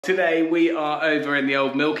Today we are over in the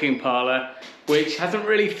old milking parlour, which hasn't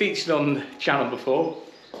really featured on the channel before,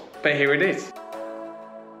 but here it is.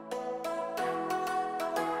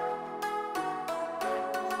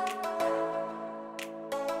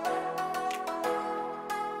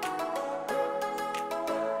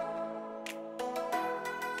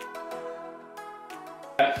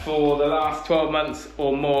 For the last 12 months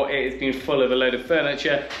or more, it has been full of a load of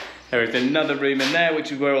furniture. There is another room in there,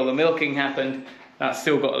 which is where all the milking happened. That's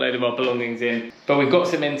still got a load of our belongings in. But we've got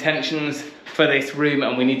some intentions for this room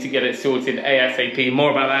and we need to get it sorted ASAP.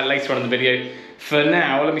 More about that later on in the video. For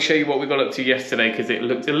now, let me show you what we got up to yesterday because it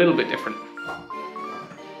looked a little bit different.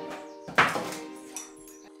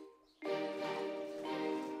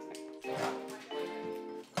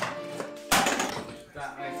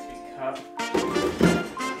 That needs to be cut.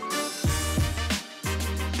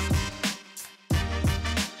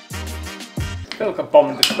 I feel like a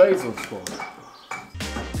bomb disposal squad.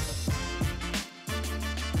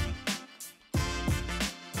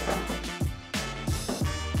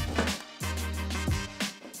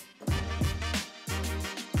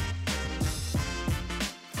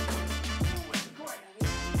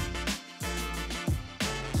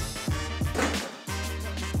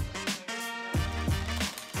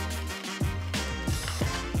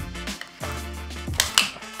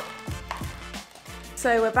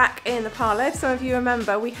 So we're back in the parlour. If some of you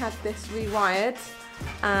remember, we had this rewired,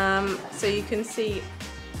 so you can see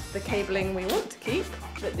the cabling we want to keep.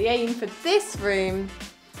 But the aim for this room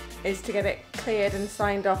is to get it cleared and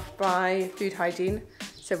signed off by food hygiene,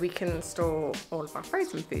 so we can store all of our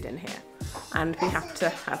frozen food in here. And we have to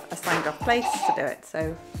have a signed off place to do it.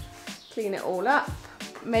 So clean it all up,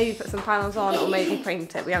 maybe put some panels on, or maybe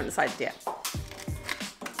paint it. We haven't decided yet.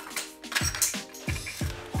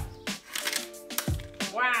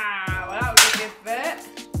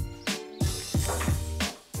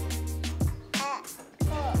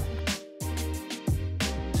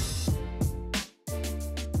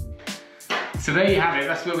 So there you have it,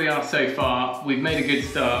 that's where we are so far. We've made a good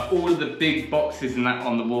start. All of the big boxes and that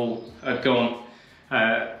on the wall are gone.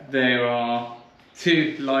 There are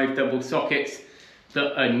 2 live double sockets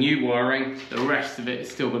that are new wiring. The rest of it is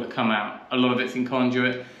still going to come out. A lot of it's in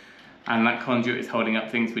conduit, and that conduit is holding up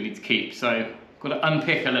things we need to keep. So got to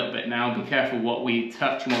unpick a little bit now, be careful what we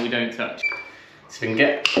touch and what we don't touch. So we can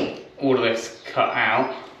get all of this cut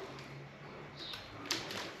out.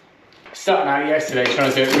 Starting out yesterday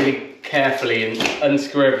trying to do it really carefully and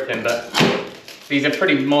unscrew everything, but these are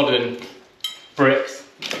pretty modern bricks,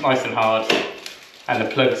 nice and hard, and the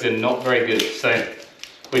plugs are not very good, so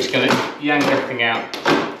we're just going to yank everything out.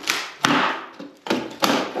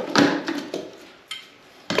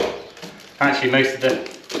 Actually, most of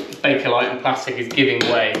the Bakelite and plastic is giving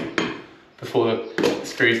way before the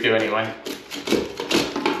screws do anyway.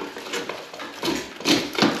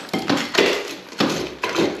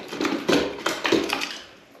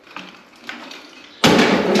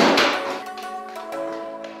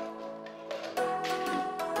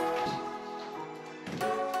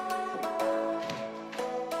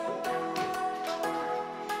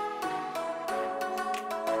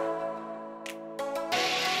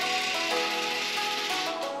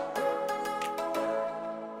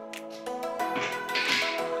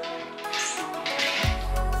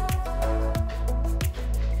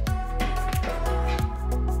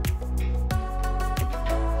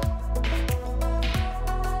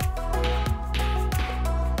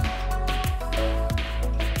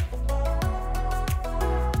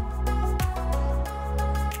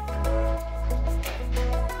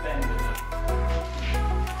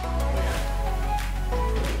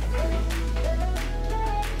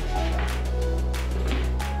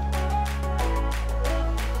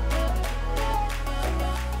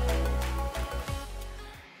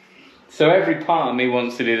 So every part of me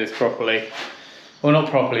wants to do this properly. Well,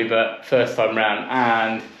 not properly, but first time round,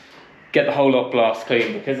 and get the whole lot blast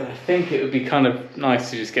clean, because I think it would be kind of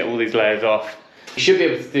nice to just get all these layers off. You should be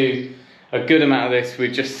able to do a good amount of this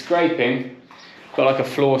with just scraping. Got like a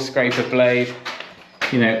floor scraper blade,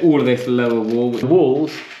 you know, all of this lower wall. The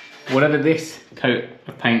walls, whatever this coat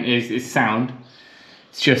of paint is sound.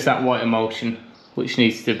 It's just that white emulsion, which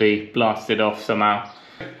needs to be blasted off somehow.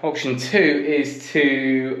 Option 2 is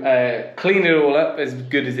to clean it all up as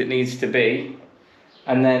good as it needs to be,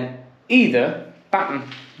 and then either batten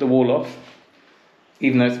the wall off,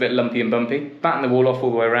 even though it's a bit lumpy and bumpy, batten the wall off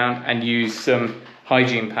all the way around and use some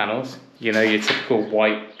hygiene panels, you know, your typical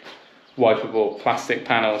white wipeable plastic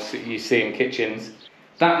panels that you see in kitchens.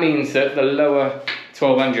 That means that the lower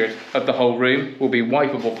 1200 of the whole room will be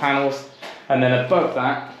wipeable panels, and then above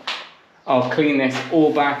that I'll clean this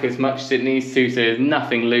all back as much as it needs to, so there's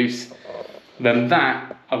nothing loose. Then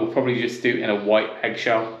that I will probably just do in a white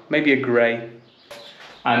eggshell, maybe a grey.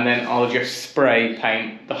 And then I'll just spray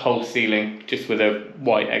paint the whole ceiling just with a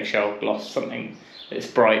white eggshell gloss, something that's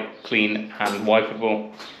bright, clean and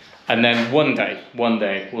wipeable. And then one day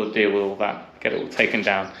we'll deal with all that, get it all taken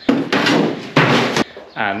down.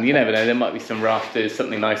 And you never know, there might be some rafters,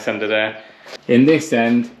 something nice under there. In this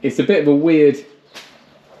end, it's a bit of a weird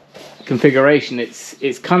configuration.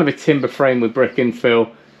 It's kind of a timber frame with brick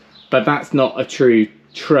infill, but that's not a true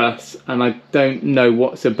truss, and I don't know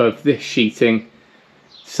what's above this sheeting,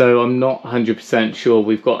 so I'm not 100% sure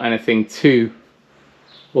we've got anything too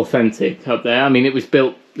authentic up there. I mean, it was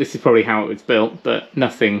built, this is probably how it was built, but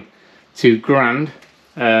nothing too grand.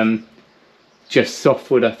 Just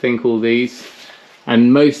softwood, I think, all these.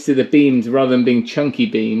 And most of the beams, rather than being chunky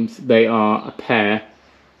beams, they are a pair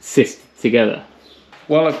sisted together.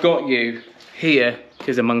 Well, I've got you here,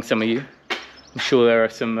 because among some of you, I'm sure there are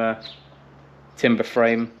some timber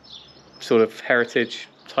frame sort of heritage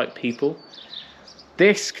type people.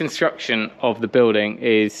 This construction of the building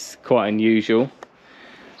is quite unusual.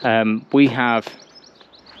 We have,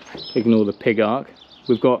 ignore the pig arc,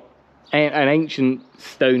 we've got an ancient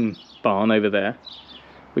stone barn over there,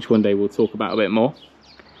 which one day we'll talk about a bit more.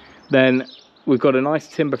 Then we've got a nice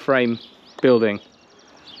timber frame building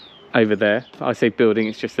over there. I say building,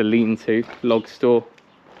 it's just a lean-to log store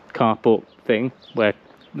carport thing where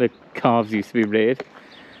the calves used to be reared.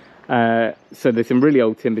 So there's some really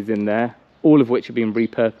old timbers in there, all of which are being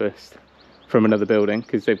repurposed from another building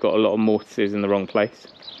because they've got a lot of mortises in the wrong place.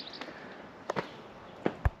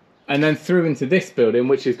 And then through into this building,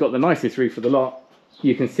 which has got the nicest roof of the lot,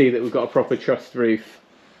 you can see that we've got a proper trussed roof,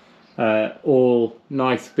 all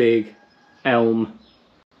nice big elm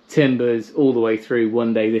timbers all the way through.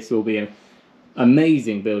 One day this will be an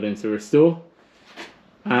amazing building to restore,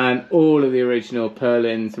 and all of the original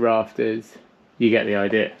purlins, rafters, you get the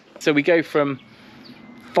idea. So we go from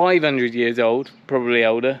 500 years old, probably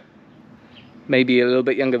older, maybe a little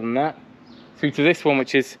bit younger than that, through to this one,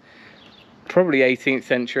 which is probably 18th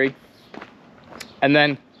century, and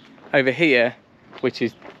then over here, which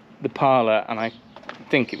is the parlour, and I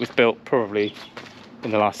think it was built probably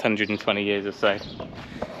in the last 120 years or so.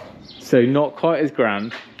 So not quite as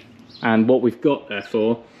grand, and what we've got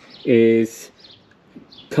therefore is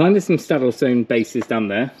kind of some saddle stone bases down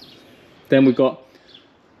there. Then we've got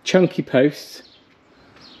chunky posts,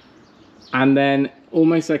 and then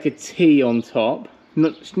almost like a T on top.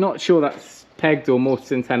 Not sure that's pegged or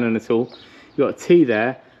mortise and tenon at all. You've got a T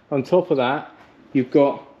there. On top of that, you've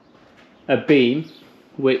got a beam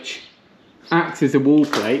which acts as a wall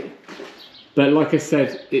plate, but like I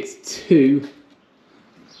said, it's two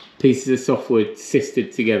pieces of softwood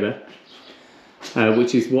sisted together,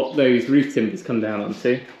 which is what those roof timbers come down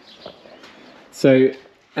onto. So,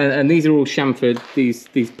 and these are all chamfered,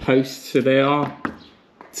 these posts, so they are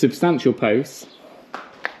substantial posts.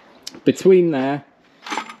 Between there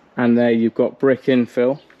and there, you've got brick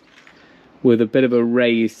infill with a bit of a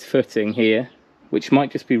raised footing here, which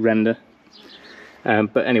might just be render.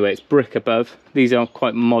 But anyway, it's brick above. These are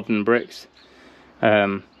quite modern bricks.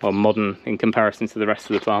 Well, modern in comparison to the rest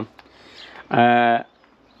of the farm.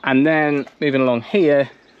 And then moving along here,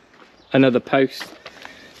 another post.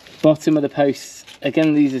 Bottom of the post,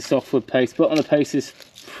 again, these are softwood posts. Bottom of the post is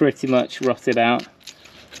pretty much rotted out.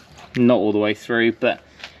 Not all the way through, but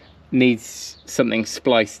needs something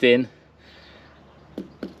spliced in.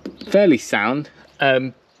 Fairly sound,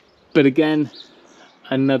 but again,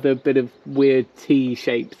 another bit of weird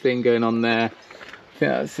T-shaped thing going on there. I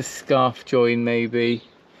think that's a scarf join maybe,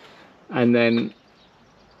 and then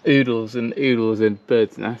oodles and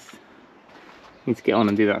bird's nest. Need to get on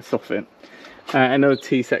and do that soffit. Another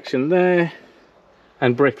T section there,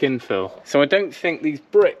 and brick infill. So I don't think these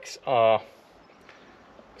bricks are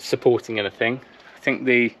supporting anything. I think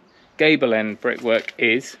the gable end brickwork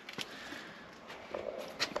is,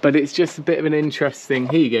 but it's just a bit of an interesting,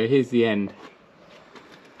 here you go, here's the end.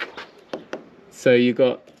 So you've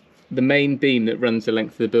got the main beam that runs the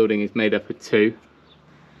length of the building is made up of two.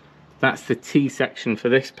 That's the T section for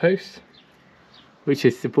this post, which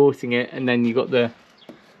is supporting it, and then you've got the,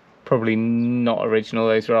 probably not original,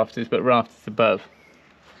 those rafters, but rafters above.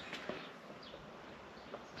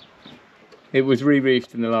 It was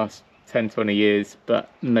re-roofed in the last 10-20 years, but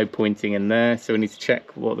no pointing in there, so we need to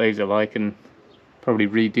check what those are like and probably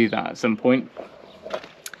redo that at some point.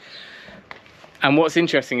 And what's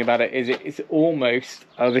interesting about it is it's almost,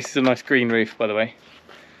 oh, this is a nice green roof, by the way.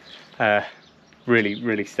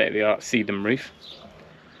 Really state-of-the-art sedum roof.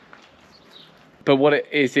 But what it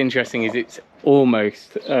is interesting is it's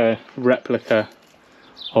almost a replica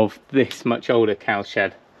of this much older cow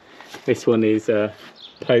shed. This one is a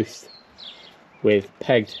post with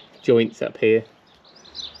pegged joints up here.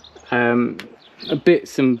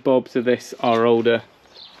 Bits and bobs of this are older.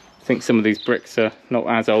 I think some of these bricks are not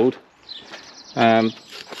as old. And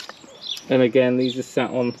again, these are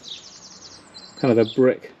sat on kind of a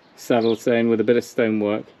brick saddle stone with a bit of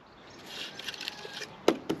stonework.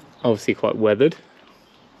 Obviously quite weathered.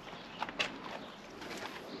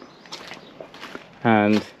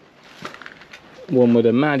 And one would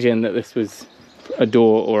imagine that this was a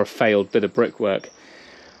door or a failed bit of brickwork.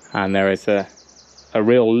 And there is a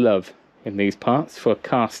real love in these parts for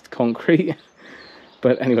cast concrete.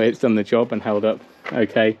 But anyway, it's done the job and held up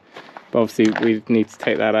okay. But obviously we need to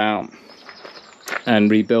take that out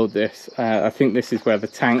and rebuild this. I think this is where the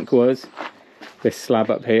tank was, this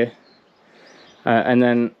slab up here. And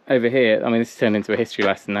then over here, I mean, this turned into a history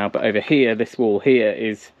lesson now, but over here, this wall here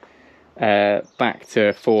is back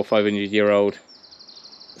to 400 or 500 year old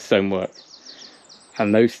stonework.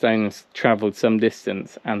 And those stones travelled some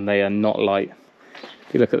distance and they are not light.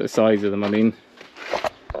 If you look at the size of them, I mean,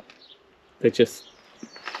 they're just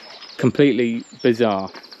completely bizarre.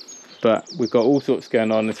 But we've got all sorts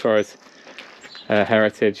going on as far as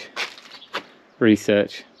heritage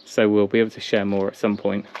research, so we'll be able to share more at some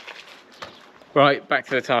point. Right, back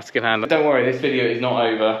to the task at hand. Don't worry, this video is not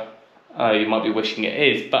over. You might be wishing it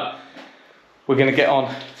is, but we're going to get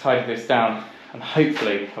on, tidy this down, and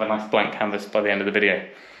hopefully have a nice blank canvas by the end of the video.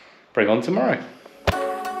 Bring on tomorrow.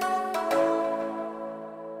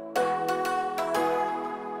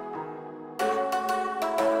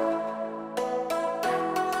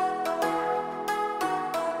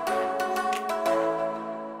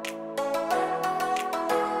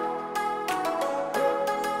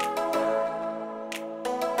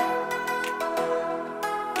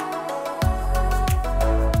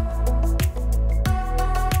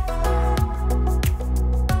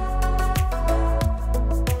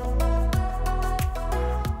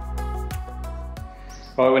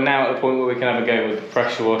 Right, we're now at the point where we can have a go with the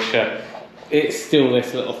pressure washer. It's still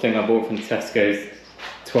this little thing I bought from Tesco's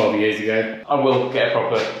 12 years ago. I will get a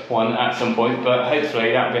proper one at some point, but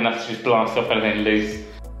hopefully that'll be enough to just blast off anything loose.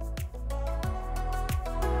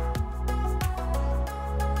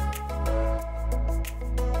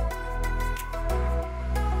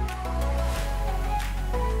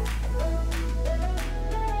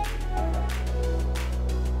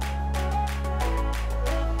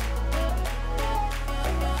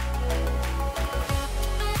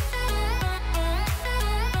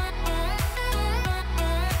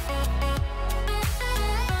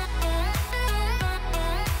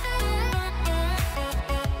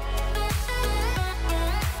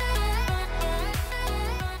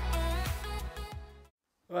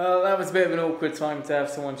 Well, that was a bit of an awkward time to have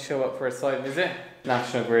someone show up for a site visit.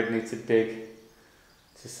 National Grid need to dig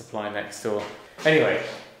to supply next door. Anyway,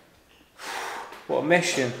 what a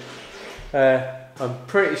mission. I'm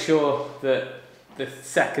pretty sure that the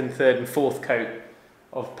second, third and fourth coat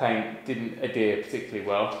of paint didn't adhere particularly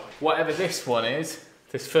well. Whatever this one is,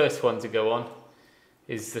 this first one to go on,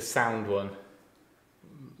 is the sound one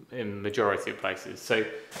in majority of places. So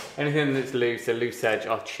anything that's loose, a loose edge,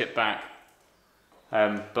 I'll chip back.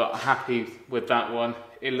 But happy with that one.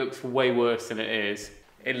 It looks way worse than it is.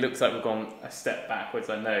 It looks like we've gone a step backwards,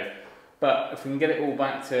 I know. But if we can get it all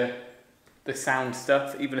back to the sound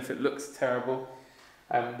stuff, even if it looks terrible,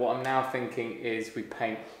 what I'm now thinking is we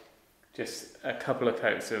paint just a couple of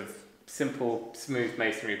coats of simple, smooth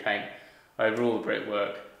masonry paint over all the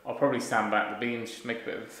brickwork. I'll probably sand back the beams, make a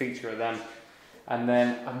bit of a feature of them. And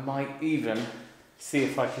then I might even see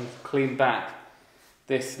if I can clean back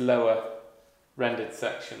this lower rendered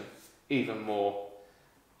section even more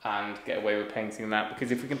and get away with painting that, because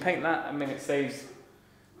if we can paint that, I mean, it saves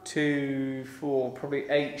 2, 4, probably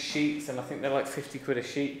 8 sheets, and I think they're like 50 quid a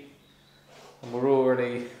sheet, and we're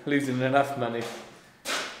already losing enough money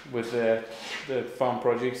with the farm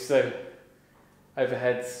produce, so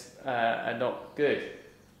overheads are not good.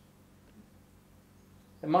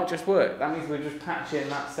 It might just work. That means we'll just patch in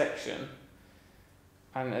that section,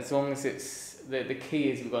 and as long as it's the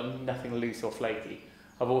key is we've got nothing loose or flaky.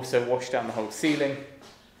 I've also washed down the whole ceiling,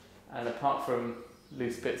 and apart from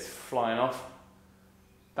loose bits flying off,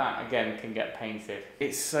 that again can get painted.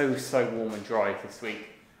 It's so warm and dry this week.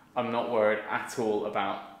 I'm not worried at all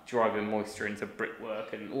about driving moisture into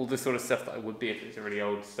brickwork and all the sort of stuff that I would be if it's a really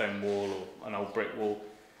old stone wall or an old brick wall.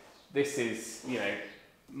 This is, you know,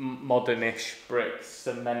 modernish brick,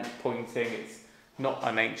 cement pointing. It's not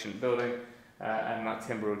an ancient building. And that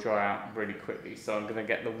timber will dry out really quickly, so I'm going to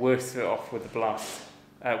get the worst of it off with the blast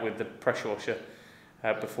with the pressure washer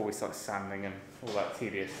before we start sanding and all that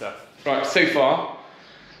tedious stuff. Right, so far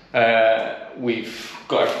we've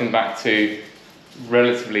got everything back to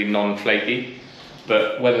relatively non-flaky,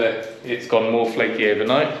 but whether it's gone more flaky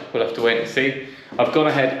overnight, we'll have to wait and see. I've gone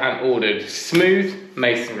ahead and ordered smooth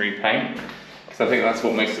masonry paint, because I think that's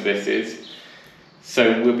what most of this is.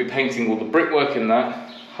 So we'll be painting all the brickwork in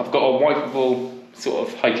that. I've got a wipeable sort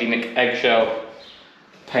of hygienic eggshell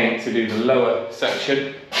paint to do the lower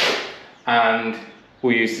section, and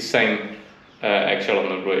we'll use the same eggshell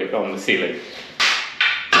on the ceiling.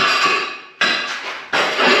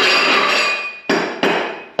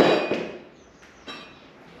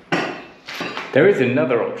 There is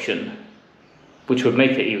another option which would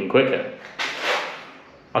make it even quicker.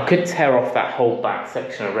 I could tear off that whole back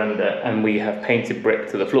section of render and we have painted brick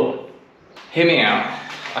to the floor. Hear me out.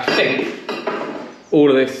 I think all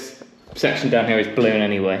of this section down here is blown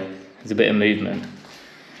anyway. There's a bit of movement.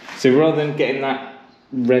 So rather than getting that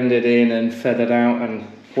rendered in and feathered out and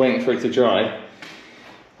waiting for it to dry,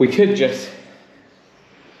 we could just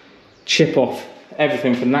chip off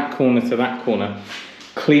everything from that corner to that corner,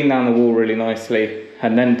 clean down the wall really nicely,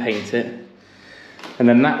 and then paint it. And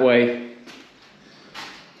then that way,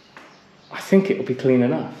 I think it'll be clean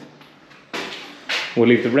enough. We'll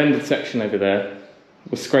leave the rendered section over there.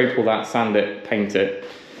 We'll scrape all that, sand it, paint it.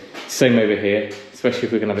 Same over here, especially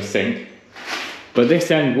if we're gonna have a sink. But this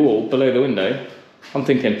end wall below the window, I'm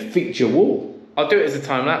thinking feature wall. I'll do it as a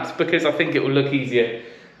time lapse because I think it will look easier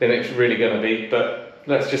than it's really gonna be, but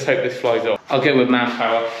let's just hope this flies off. I'll go with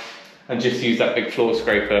manpower and just use that big floor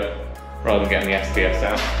scraper rather than getting the SDS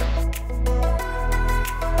out.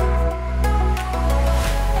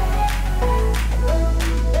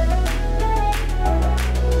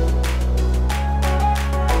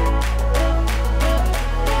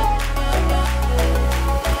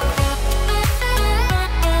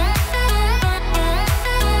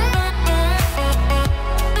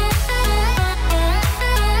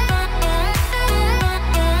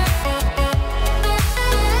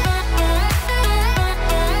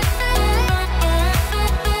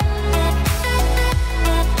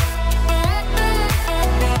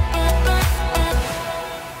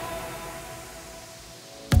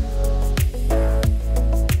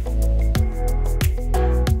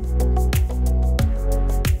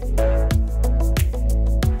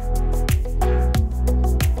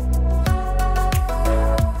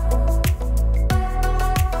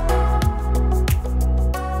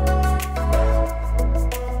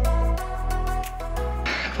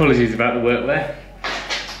 Apologies about the work there.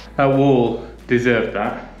 That wall deserved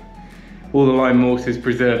that. All the lime mortar is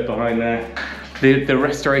preserved behind there. The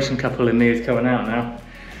restoration couple in me is coming out now.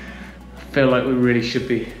 I feel like we really should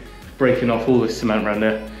be breaking off all this cement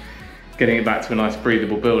render, getting it back to a nice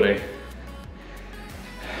breathable building.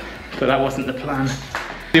 But that wasn't the plan.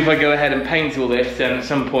 If I go ahead and paint all this, then at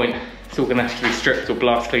some point it's all gonna have to be stripped or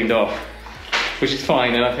blast cleaned off, which is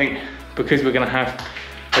fine. And I think because we're gonna have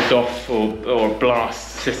a DOF or a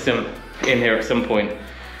blast system in here at some point,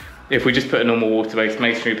 if we just put a normal water-based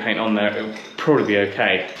masonry paint on there, it would probably be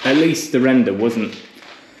okay. At least the render wasn't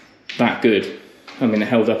that good. I mean, it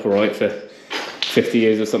held up all right for 50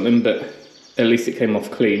 years or something, but at least it came off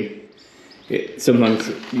clean. Sometimes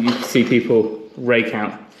you see people rake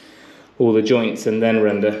out all the joints and then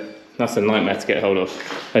render. That's a nightmare to get hold of,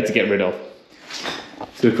 to get rid of.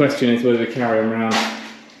 So the question is whether we carry them around.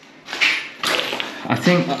 I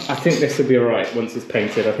think this will be alright once it's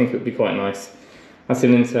painted. I think it would be quite nice. That's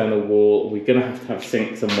an internal wall. We're going to have a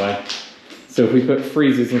sink somewhere. So if we put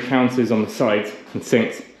freezers and counters on the sides and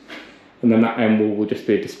sinks, and then that end wall will just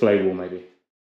be a display wall maybe.